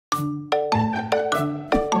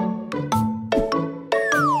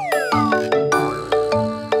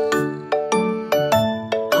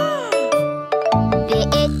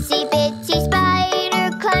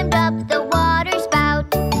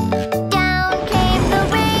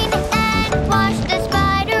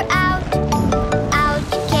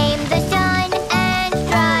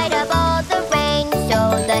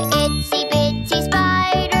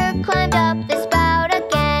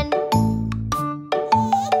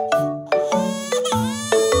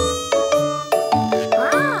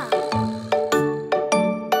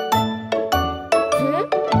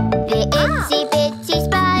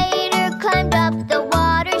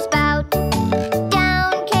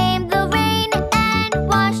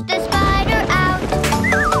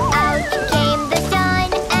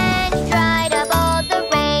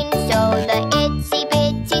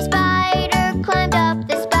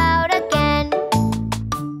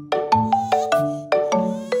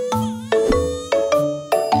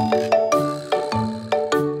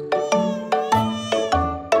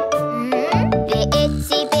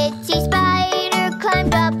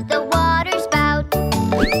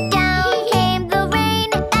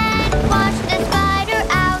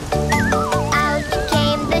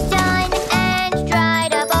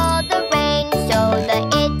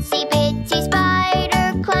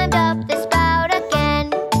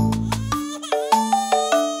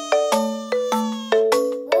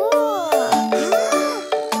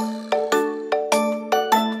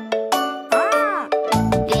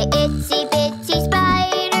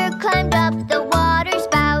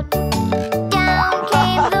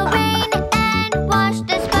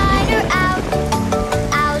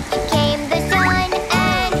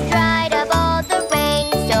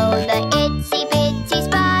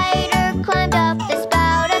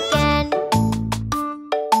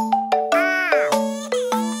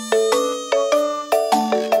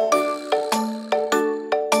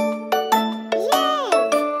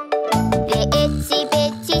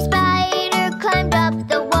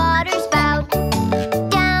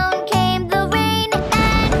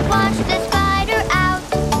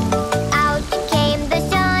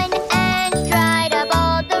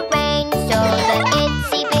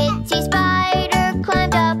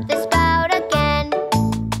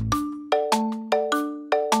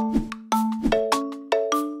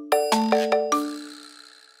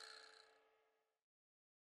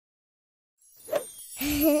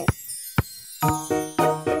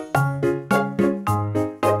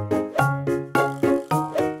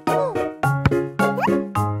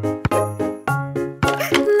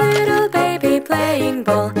playing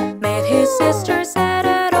ball, made his sister sad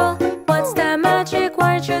at all. What's that magic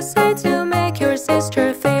word you say to make your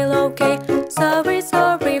sister feel okay? Sorry,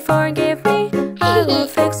 sorry, forgive me, I will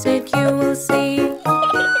fix it, you will see.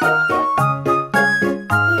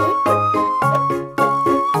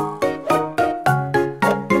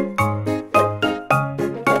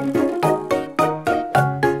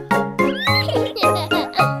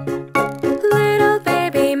 Little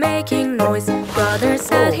baby making noise, brother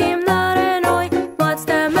said him not annoy. What's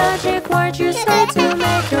the magic word you say to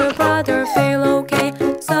make your brother feel okay?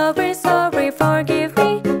 Sorry, sorry, forgive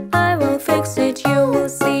me, I will fix it, you will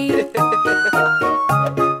see.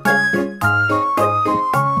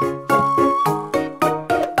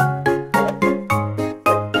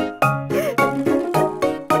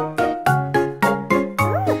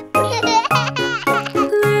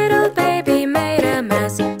 Little baby made a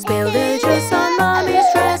mess, spilled the juice on mommy's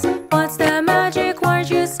dress. What's the magic word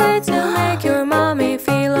you say to make your mommy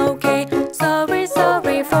feel okay? Sorry,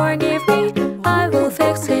 sorry, forgive me, I will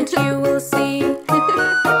fix it, you will see.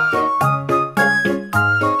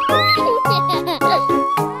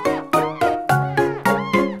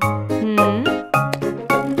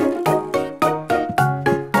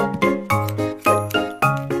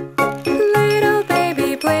 Little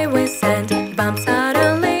baby play with sand, bump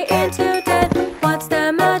suddenly into dead. What's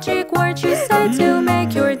the magic word you say to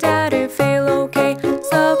make your daddy feel okay?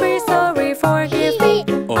 Sorry, sorry, forgive me,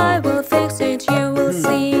 I will fix it, you will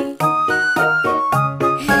see.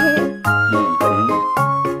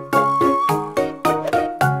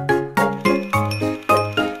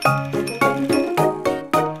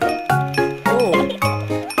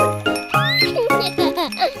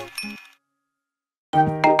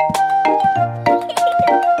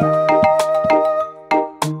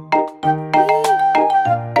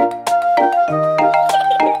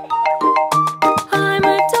 I'm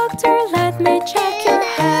a doctor, let me check your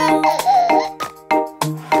health.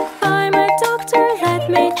 I'm a doctor, let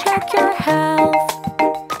me check your health.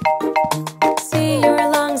 See your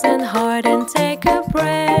lungs and heart and take a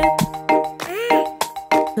breath.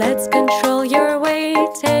 Let's control your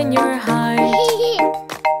weight and your height.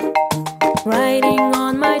 Writing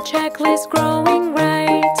on my checklist, growing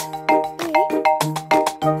right.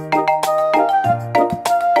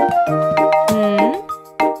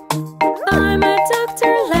 I'm a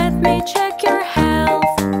doctor, let me check your health.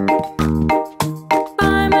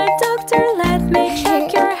 I'm a doctor, let me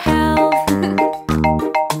check your health.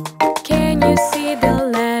 Can you see the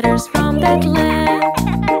letters from that lamp?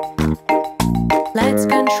 Let's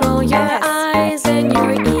control your eyes and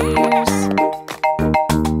your ears.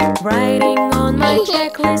 Writing on my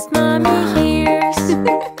checklist, mommy hears.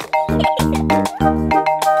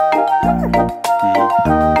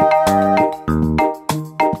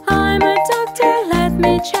 I'm a doctor, let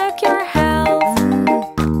me check your health.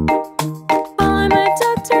 I'm a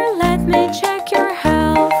doctor, let me check your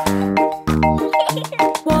health.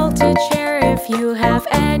 Vaulted chair if you have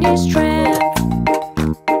any strength.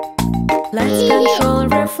 Let's control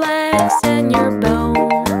reflex and your bone.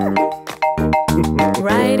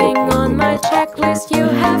 Writing on my checklist, you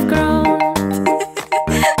have grown.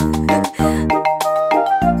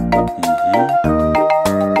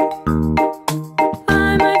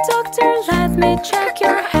 I'm a doctor, let me check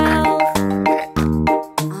your health.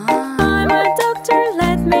 I'm a doctor,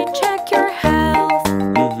 let me check your health.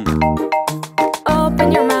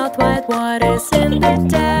 Open your mouth wide, what is in the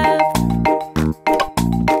depth?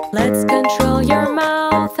 Let's control your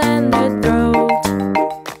mouth and the throat.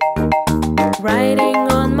 Writing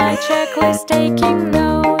on my checklist, take